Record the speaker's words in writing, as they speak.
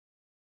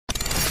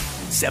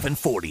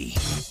740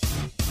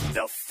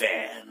 The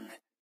Fan.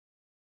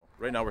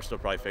 Right now we're still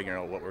probably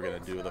figuring out what we're going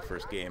to do the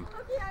first game,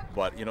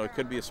 but it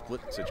could be a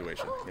split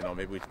situation.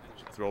 Maybe we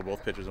throw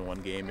both pitchers in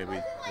one game, maybe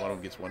one of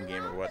them gets one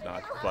game or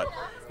whatnot, but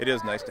it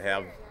is nice to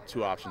have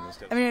two options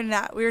instead. I mean,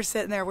 we were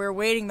sitting there, we were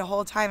waiting the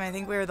whole time. I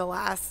think we were the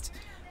last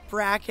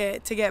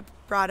bracket to get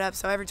brought up,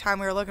 so every time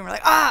we were looking, we're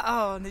like,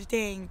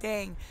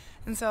 dang.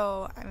 And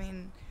so, I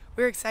mean,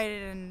 we were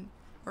excited and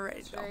we're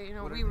ready to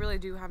go. We really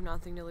do have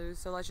nothing to lose,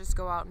 so let's just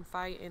go out and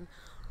fight. And,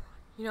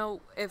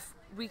 if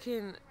we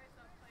can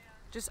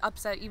just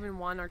upset even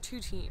one or two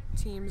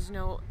teams,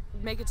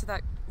 make it to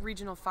that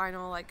regional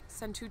final, like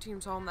send two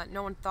teams home that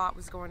no one thought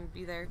was going to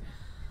be there.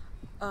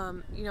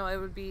 It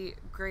would be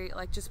great.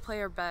 Like, just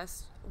play our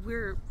best.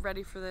 We're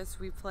ready for this.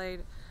 We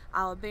played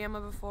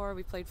Alabama before.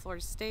 We played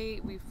Florida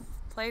State. We've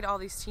played all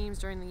these teams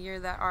during the year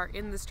that are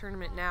in this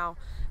tournament now,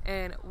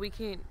 and we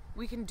can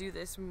do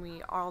this, and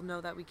we all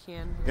know that we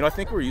can. I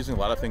think we're using a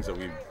lot of things that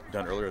we've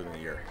done earlier in the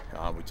year.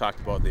 We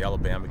talked about the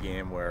Alabama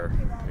game where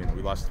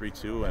we lost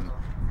 3-2, and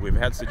we've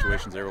had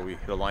situations there where we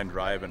hit a line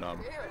drive and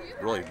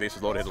really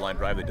bases loaded, hit a line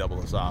drive, they double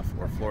us off.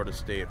 Or Florida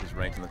State was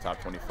ranked in the top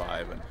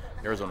 25, and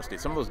Arizona State.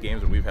 Some of those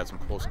games where we've had some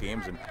close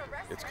games, and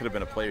it could have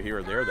been a player here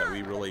or there that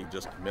we really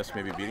just missed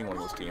maybe beating one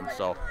of those teams.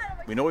 So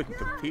we know we can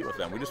compete with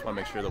them. We just want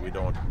to make sure that we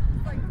don't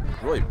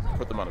really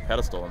put them on a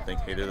pedestal and think,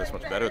 hey, they're this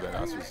much better than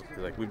us.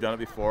 Like, we've done it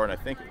before, and I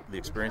think the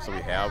experience that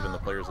we have and the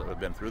players that have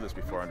been through this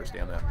before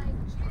understand that.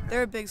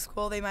 They're a big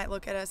school. They might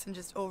look at us and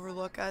just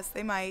overlook us.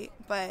 They might,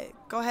 but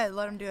go ahead,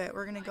 let them do it.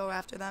 We're going to go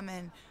after them,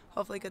 and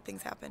hopefully good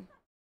things happen.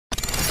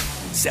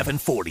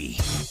 740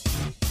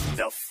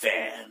 The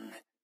Fan.